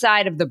Ukrainian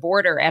side of the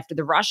border after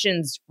the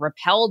Russians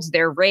repelled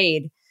their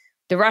raid.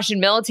 The Russian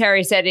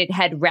military said it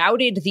had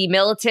routed the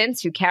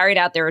militants who carried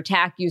out their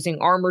attack using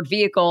armored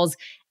vehicles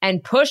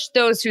and pushed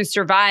those who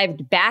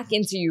survived back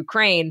into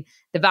Ukraine.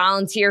 The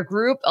volunteer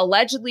group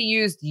allegedly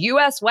used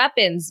U.S.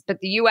 weapons, but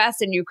the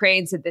U.S. and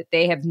Ukraine said that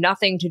they have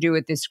nothing to do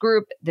with this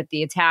group, that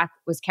the attack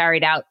was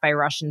carried out by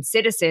Russian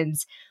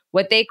citizens,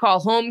 what they call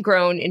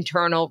homegrown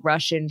internal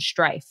Russian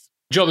strife.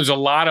 Joe, there's a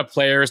lot of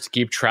players to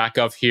keep track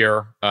of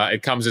here.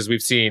 It comes as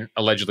we've seen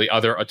allegedly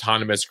other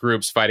autonomous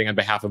groups fighting on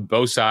behalf of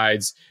both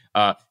sides,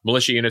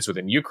 militia units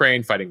within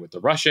Ukraine fighting with the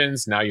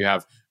Russians. Now you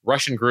have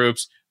Russian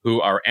groups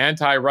who are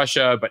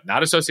anti-Russia, but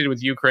not associated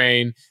with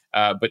Ukraine,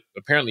 but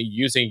apparently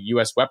using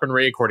U.S.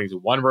 weaponry, according to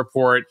one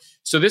report.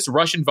 So this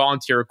Russian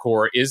Volunteer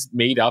Corps is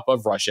made up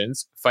of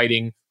Russians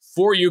fighting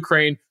for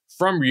Ukraine,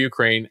 from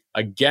Ukraine,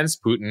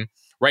 against Putin.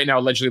 Right now,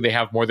 allegedly, they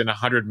have more than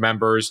 100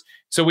 members.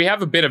 So we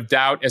have a bit of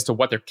doubt as to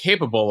what they're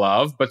capable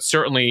of, but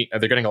certainly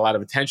they're getting a lot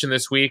of attention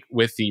this week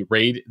with the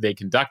raid they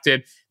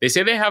conducted. They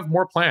say they have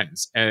more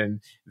plans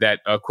and that,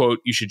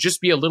 quote, you should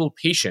just be a little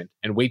patient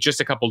and wait just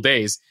a couple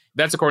days.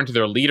 That's according to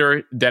their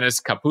leader,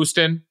 Denis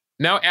Kapustin.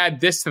 Now add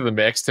this to the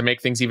mix to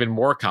make things even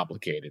more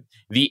complicated.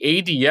 The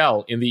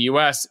ADL in the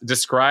U.S.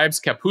 describes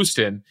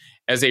Kapustin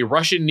as a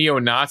Russian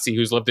neo-Nazi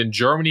who's lived in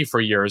Germany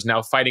for years,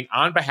 now fighting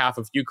on behalf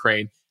of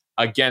Ukraine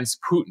against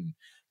Putin.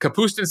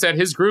 Kapustin said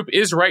his group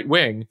is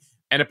right-wing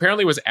and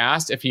apparently was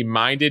asked if he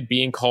minded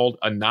being called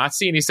a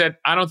Nazi. And he said,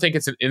 I don't think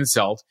it's an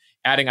insult,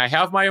 adding, I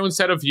have my own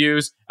set of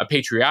views, a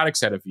patriotic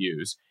set of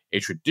views,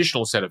 a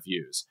traditional set of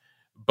views,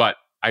 but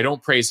I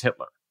don't praise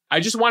Hitler.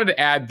 I just wanted to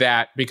add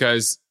that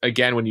because,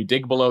 again, when you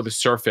dig below the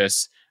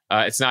surface,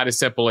 it's not as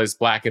simple as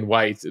black and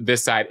white,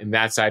 this side and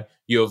that side.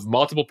 You have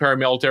multiple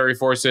paramilitary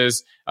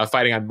forces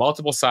fighting on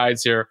multiple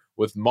sides here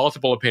with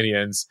multiple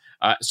opinions.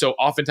 So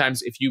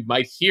oftentimes, if you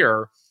might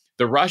hear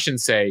the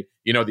Russians say,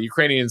 you know, the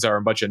Ukrainians are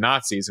a bunch of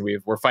Nazis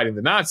and we're fighting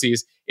the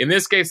Nazis. In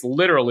this case,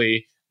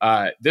 literally,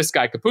 this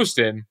guy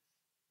Kapustin,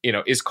 you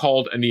know, is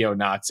called a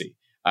neo-Nazi.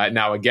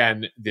 Now,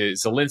 again, the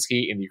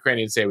Zelensky and the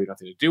Ukrainians say we have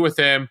nothing to do with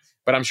him,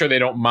 but I'm sure they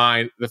don't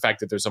mind the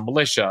fact that there's a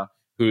militia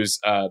who's,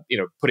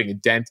 putting a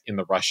dent in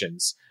the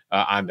Russians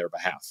on their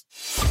behalf.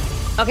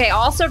 Okay,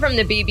 also from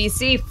the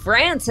BBC,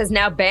 France has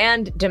now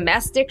banned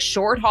domestic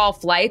short-haul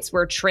flights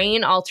where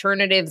train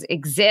alternatives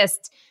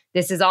exist.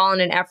 This is all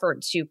in an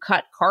effort to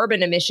cut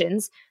carbon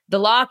emissions. The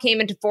law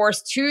came into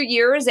force 2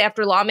 years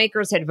after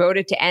lawmakers had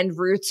voted to end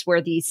routes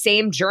where the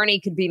same journey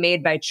could be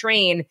made by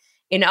train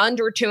in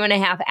under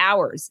 2.5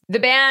 hours. The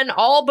ban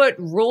all but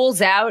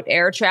rules out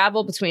air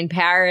travel between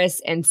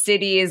Paris and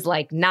cities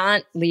like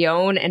Nantes,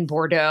 Lyon, and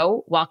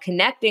Bordeaux, while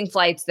connecting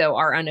flights, though,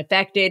 are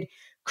unaffected.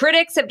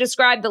 Critics have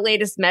described the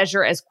latest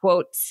measure as,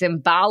 quote,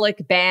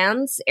 symbolic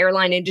bans.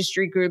 Airline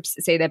industry groups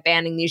say that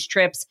banning these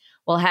trips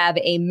will have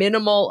a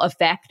minimal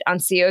effect on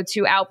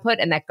CO2 output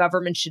and that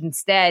government should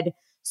instead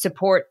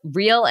support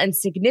real and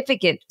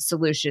significant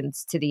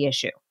solutions to the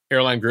issue.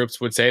 Airline groups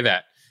would say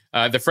that.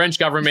 The French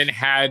government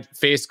had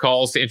faced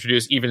calls to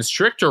introduce even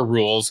stricter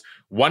rules.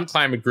 One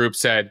climate group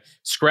said,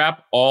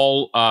 scrap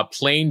all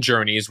plane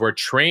journeys where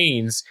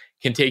trains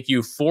can take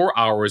you 4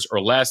 hours or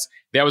less.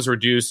 That was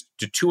reduced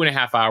to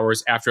 2.5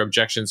 hours after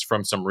objections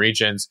from some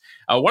regions.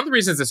 One of the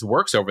reasons this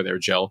works over there,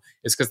 Jill,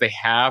 is because they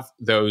have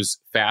those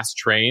fast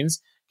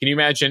trains. Can you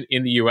imagine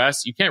in the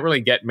U.S., you can't really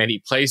get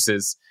many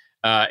places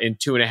in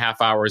 2.5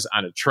 hours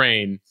on a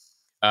train.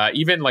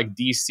 Even like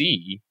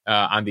D.C.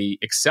 On the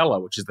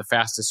Excella, which is the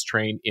fastest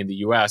train in the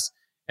U.S.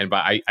 And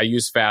I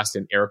use fast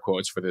in air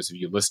quotes for those of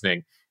you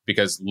listening,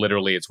 because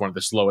literally it's one of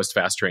the slowest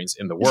fast trains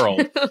in the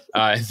world.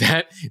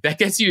 That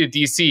gets you to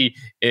D.C.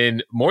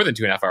 in more than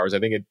 2.5 hours. I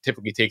think it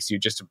typically takes you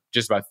just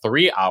about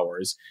 3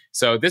 hours.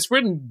 So this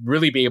wouldn't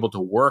really be able to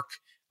work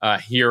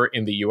here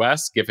in the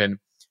U.S., given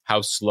how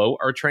slow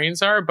our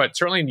trains are. But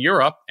certainly in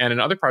Europe and in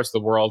other parts of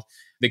the world,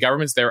 the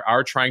governments there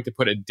are trying to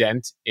put a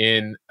dent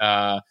in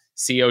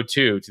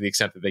CO2 to the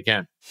extent that they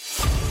can.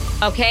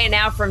 Okay,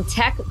 now from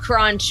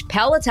TechCrunch,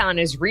 Peloton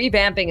is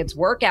revamping its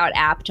workout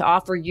app to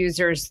offer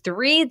users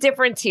 3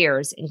 different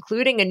tiers,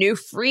 including a new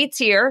free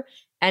tier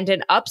and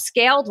an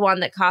upscaled one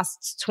that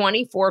costs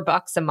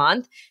 $24 a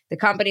month. The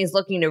company is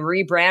looking to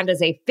rebrand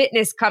as a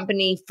fitness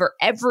company for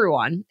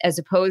everyone, as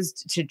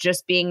opposed to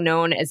just being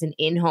known as an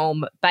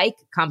in-home bike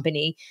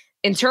company.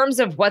 In terms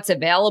of what's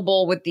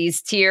available with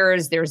these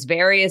tiers, there's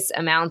various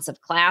amounts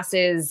of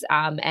classes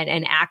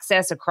and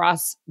access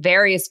across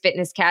various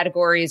fitness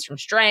categories, from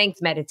strength,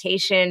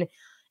 meditation,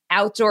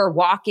 outdoor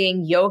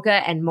walking,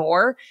 yoga, and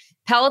more.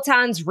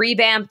 Peloton's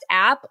revamped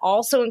app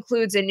also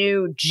includes a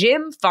new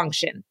gym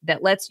function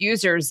that lets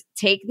users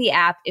take the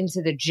app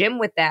into the gym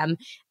with them.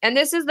 And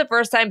this is the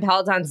first time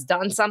Peloton's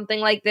done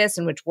something like this,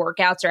 in which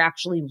workouts are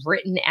actually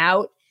written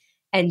out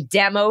and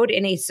demoed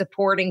in a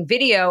supporting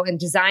video and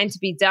designed to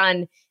be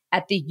done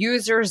at the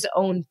user's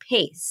own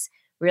pace.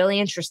 Really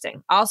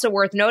interesting. Also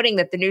worth noting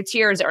that the new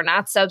tiers are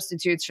not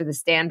substitutes for the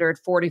standard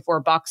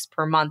 $44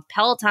 per month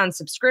Peloton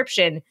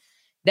subscription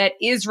that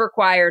is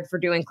required for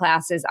doing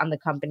classes on the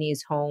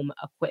company's home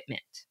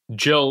equipment.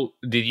 Jill,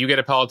 did you get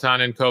a Peloton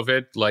in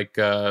COVID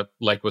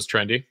like was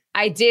trendy?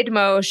 I did,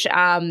 Moshe,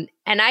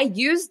 and I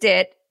used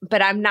it,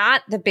 but I'm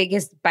not the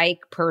biggest bike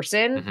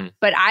person. Mm-hmm.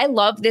 But I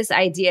love this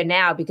idea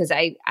now because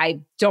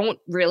I don't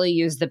really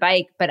use the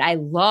bike, but I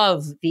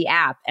love the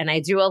app, and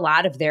I do a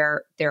lot of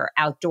their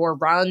outdoor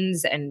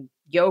runs and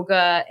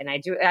yoga, and I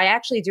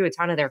actually do a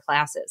ton of their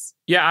classes.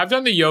 Yeah, I've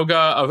done the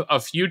yoga a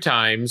few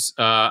times.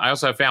 I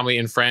also have family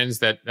and friends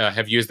that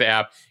have used the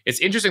app. It's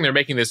interesting they're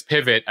making this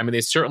pivot. I mean,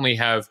 they certainly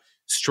have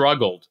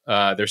struggled.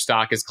 Their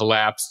stock has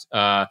collapsed.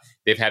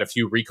 They've had a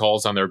few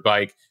recalls on their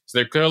bike. So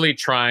they're clearly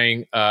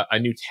trying a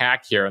new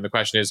tack here. And the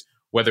question is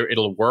whether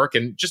it'll work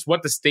and just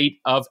what the state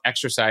of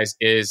exercise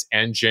is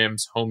and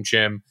gyms, home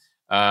gym,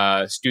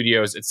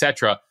 studios,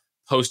 etc.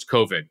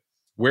 post-COVID.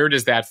 Where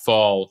does that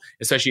fall,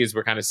 especially as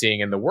we're kind of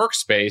seeing in the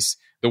workspace,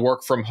 the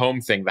work from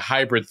home thing, the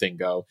hybrid thing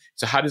go?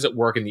 So how does it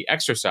work in the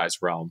exercise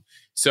realm?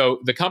 So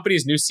the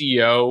company's new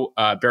CEO,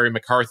 Barry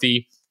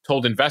McCarthy,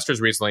 told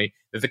investors recently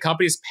that the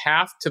company's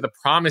path to the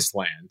promised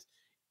land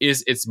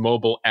is its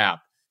mobile app.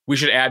 We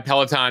should add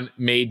Peloton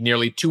made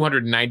nearly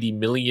 $290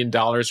 million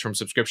from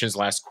subscriptions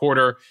last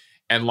quarter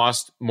and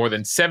lost more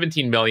than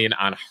 $17 million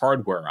on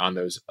hardware on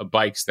those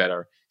bikes that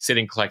are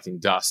sitting collecting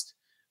dust.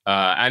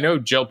 I know,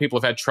 Jill, people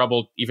have had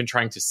trouble even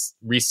trying to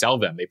resell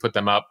them. They put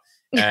them up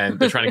and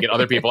they're trying to get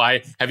other people.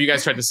 Have you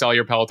guys tried to sell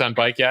your Peloton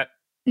bike yet?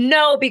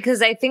 No,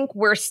 because I think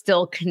we're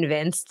still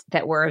convinced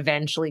that we're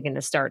eventually going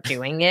to start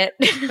doing it.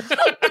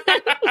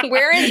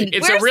 we're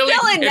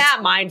still in that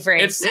mind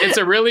frame. It's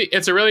a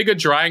really good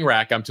drying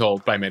rack, I'm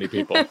told by many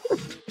people.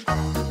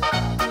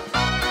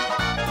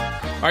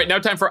 All right, now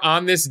time for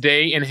On This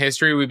Day in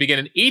History. We begin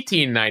in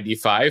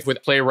 1895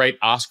 with playwright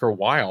Oscar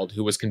Wilde,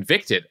 who was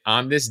convicted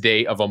on this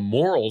day of a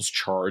morals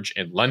charge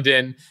in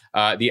London.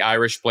 The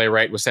Irish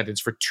playwright was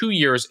sentenced for 2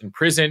 years in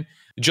prison.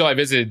 Jill, I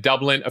visited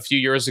Dublin a few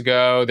years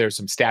ago. There's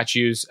some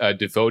statues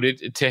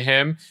devoted to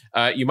him.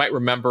 You might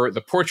remember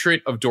the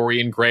portrait of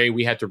Dorian Gray.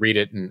 We had to read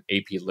it in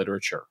AP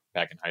Literature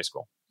back in high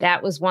school.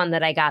 That was one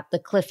that I got the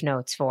Cliff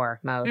Notes for,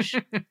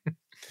 Moshe.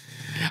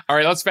 All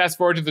right, let's fast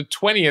forward to the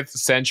 20th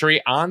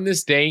century. On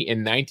this day in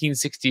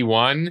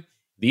 1961,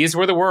 these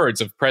were the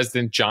words of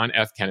President John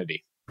F.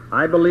 Kennedy.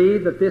 I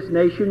believe that this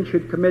nation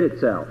should commit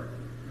itself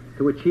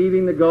to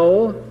achieving the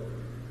goal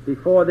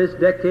before this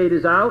decade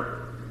is out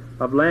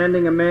of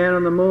landing a man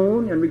on the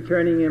moon and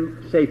returning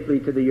him safely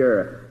to the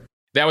earth.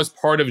 That was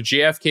part of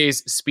JFK's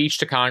speech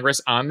to Congress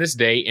on this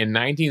day in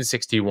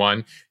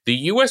 1961. The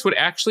U.S. would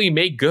actually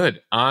make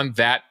good on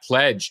that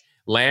pledge,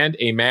 land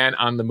a man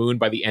on the moon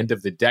by the end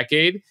of the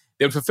decade.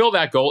 They would fulfill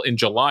that goal in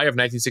July of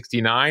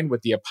 1969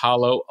 with the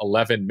Apollo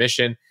 11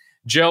 mission.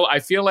 Jill, I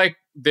feel like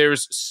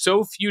there's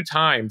so few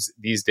times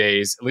these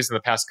days, at least in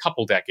the past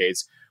couple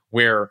decades,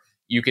 where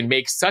you can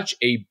make such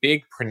a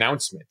big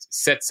pronouncement,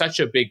 set such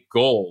a big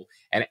goal,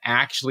 and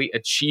actually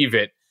achieve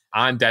it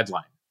on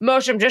deadline.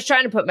 Moshe, I'm just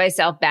trying to put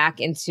myself back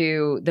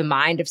into the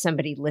mind of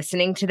somebody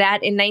listening to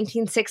that in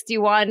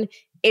 1961.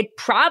 It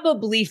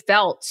probably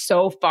felt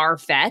so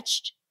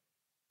far-fetched.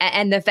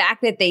 And the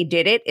fact that they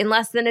did it in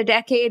less than a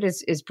decade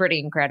is pretty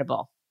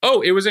incredible.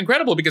 Oh, it was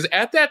incredible because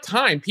at that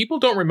time, people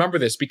don't remember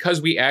this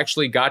because we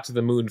actually got to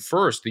the moon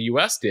first, the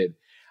U.S. did.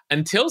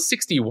 Until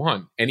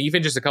 61, and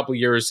even just a couple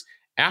years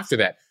after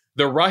that,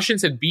 the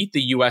Russians had beat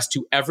the U.S.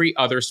 to every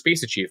other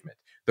space achievement.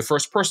 The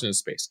first person in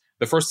space,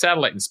 the first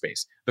satellite in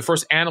space, the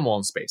first animal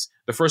in space,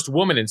 the first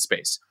woman in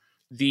space.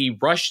 The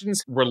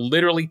Russians were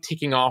literally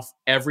ticking off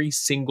every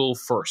single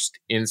first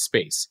in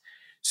space.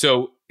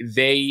 So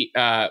they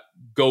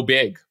go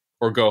big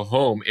or go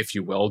home, if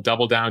you will,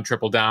 double down,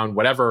 triple down,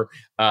 whatever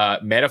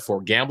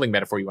gambling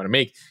metaphor you want to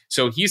make.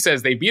 So he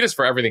says they beat us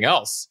for everything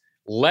else.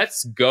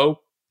 Let's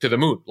go to the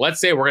moon.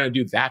 Let's say we're going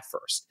to do that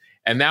first.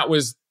 And that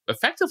was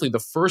effectively the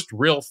first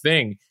real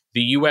thing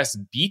the U.S.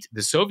 beat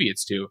the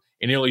Soviets to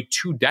in nearly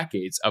 2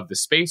 decades of the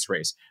space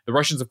race. The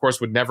Russians, of course,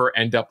 would never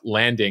end up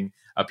landing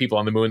people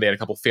on the moon. They had a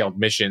couple failed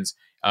missions.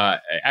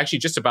 Actually,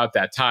 just about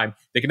that time.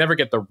 They could never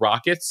get the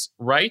rockets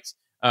right,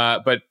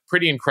 but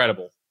pretty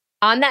incredible.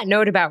 On that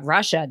note about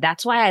Russia,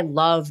 that's why I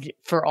loved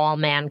For All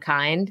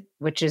Mankind,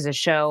 which is a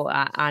show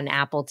on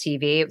Apple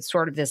TV. It's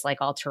sort of this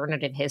like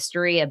alternative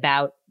history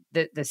about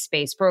the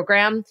space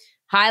program.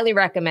 Highly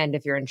recommend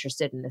if you're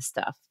interested in this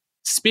stuff.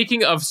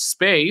 Speaking of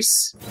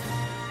space,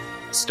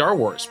 Star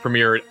Wars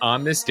premiered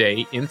on this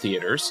day in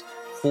theaters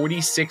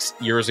 46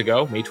 years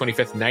ago, May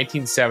 25th,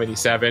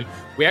 1977.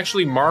 We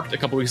actually marked a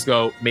couple weeks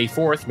ago, May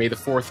 4th, May the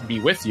 4th be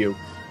with you.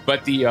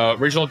 But the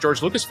original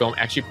George Lucas film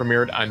actually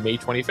premiered on May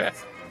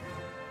 25th.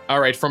 All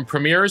right, from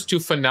premieres to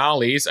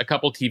finales, a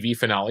couple TV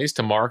finales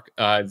to mark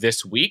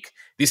this week.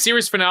 The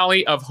series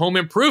finale of Home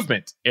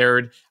Improvement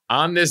aired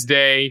on this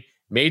day,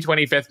 May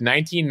 25th,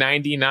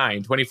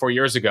 1999, 24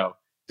 years ago.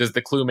 Does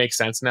the clue make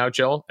sense now,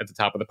 Jill, at the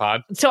top of the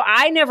pod? So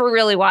I never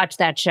really watched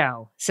that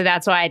show, so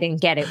that's why I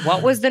didn't get it.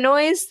 What was the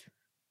noise?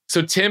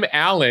 So Tim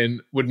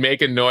Allen would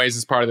make a noise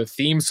as part of the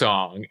theme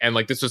song, and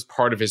like this was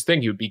part of his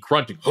thing. He would be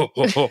grunting, ho,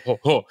 ho, ho, ho,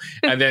 ho.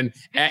 And then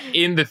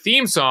in the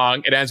theme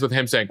song, it ends with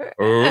him saying,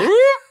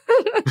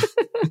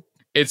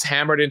 It's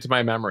hammered into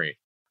my memory.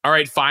 All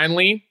right,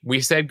 finally, we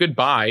said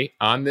goodbye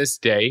on this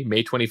day,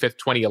 May 25th,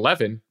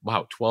 2011.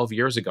 Wow, 12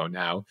 years ago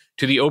now,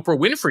 to the Oprah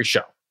Winfrey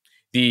Show.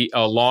 The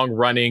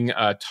long-running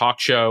talk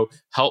show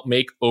helped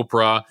make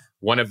Oprah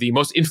one of the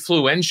most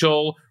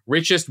influential,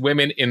 richest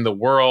women in the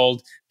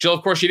world. Jill,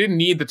 of course, she didn't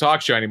need the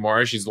talk show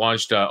anymore. She's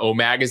launched O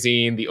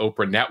Magazine, the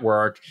Oprah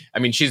Network. I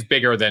mean, she's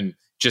bigger than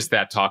just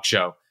that talk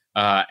show.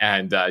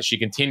 And she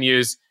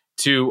continues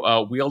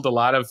to wield a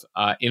lot of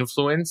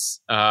influence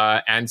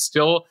and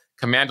still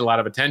command a lot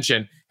of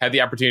attention. Had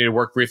the opportunity to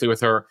work briefly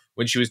with her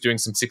when she was doing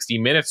some 60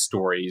 Minutes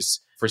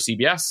stories for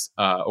CBS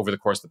over the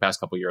course of the past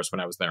couple of years when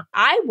I was there.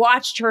 I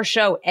watched her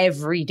show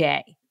every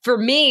day. For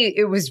me,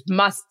 it was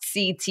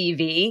must-see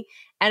TV.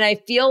 And I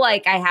feel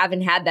like I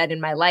haven't had that in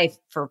my life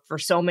for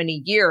so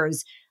many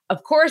years.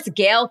 Of course,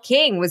 Gayle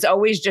King was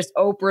always just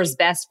Oprah's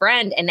best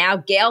friend. And now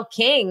Gayle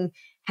King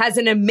has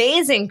an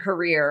amazing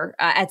career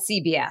at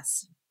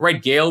CBS.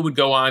 Right. Gayle would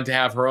go on to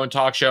have her own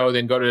talk show,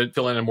 then go to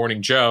fill in on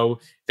Morning Joe,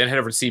 then head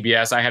over to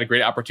CBS. I had a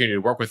great opportunity to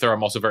work with her.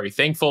 I'm also very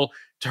thankful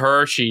to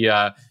her. She,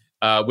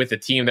 with the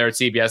team there at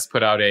CBS,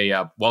 put out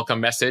a welcome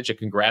message, a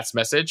congrats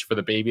message for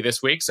the baby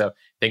this week. So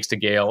thanks to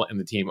Gayle and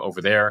the team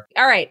over there.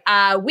 All right.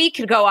 We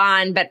could go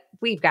on, but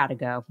we've got to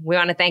go. We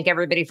want to thank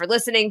everybody for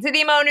listening to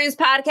the Mo News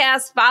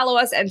Podcast. Follow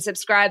us and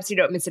subscribe so you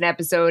don't miss an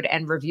episode,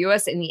 and review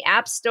us in the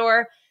App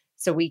Store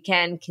so we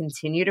can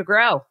continue to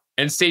grow.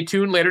 And stay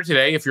tuned later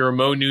today if you're a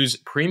Mo News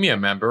Premium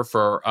member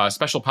for a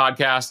special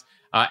podcast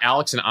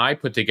Alex and I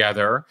put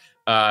together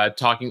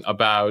talking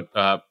about,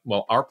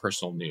 our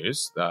personal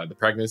news, the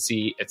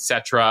pregnancy,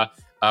 etc.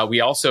 We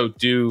also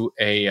do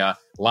a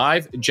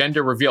live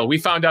gender reveal. We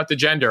found out the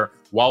gender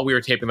while we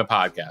were taping the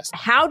podcast.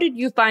 How did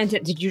you find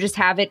it? Did you just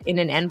have it in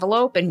an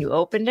envelope and you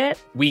opened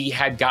it? We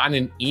had gotten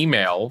an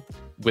email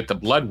with the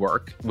blood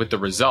work, with the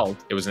result.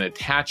 It was an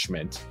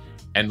attachment.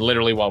 And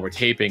literally while we're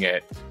taping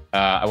it,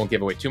 I won't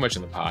give away too much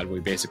in the pod. We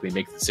basically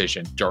make the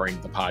decision during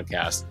the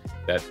podcast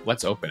that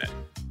let's open it.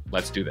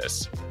 Let's do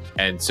this.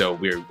 And so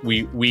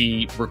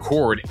we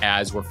record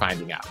as we're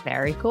finding out.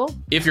 Very cool.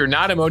 If you're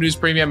not a Mo News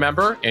Premium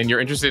member and you're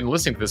interested in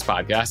listening to this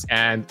podcast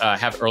and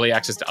have early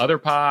access to other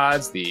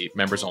pods, the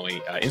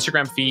members-only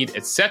Instagram feed,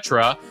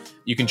 etc.,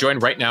 you can join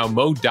right now,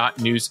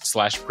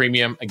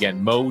 mo.news/premium.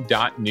 Again,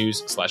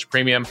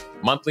 mo.news/premium.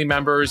 Monthly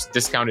members,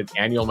 discounted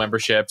annual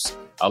memberships,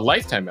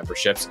 lifetime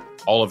memberships,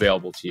 all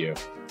available to you.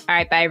 All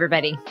right. Bye,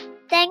 everybody.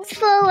 Thanks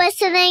for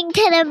listening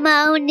to the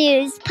Mo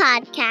News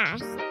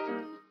Podcast.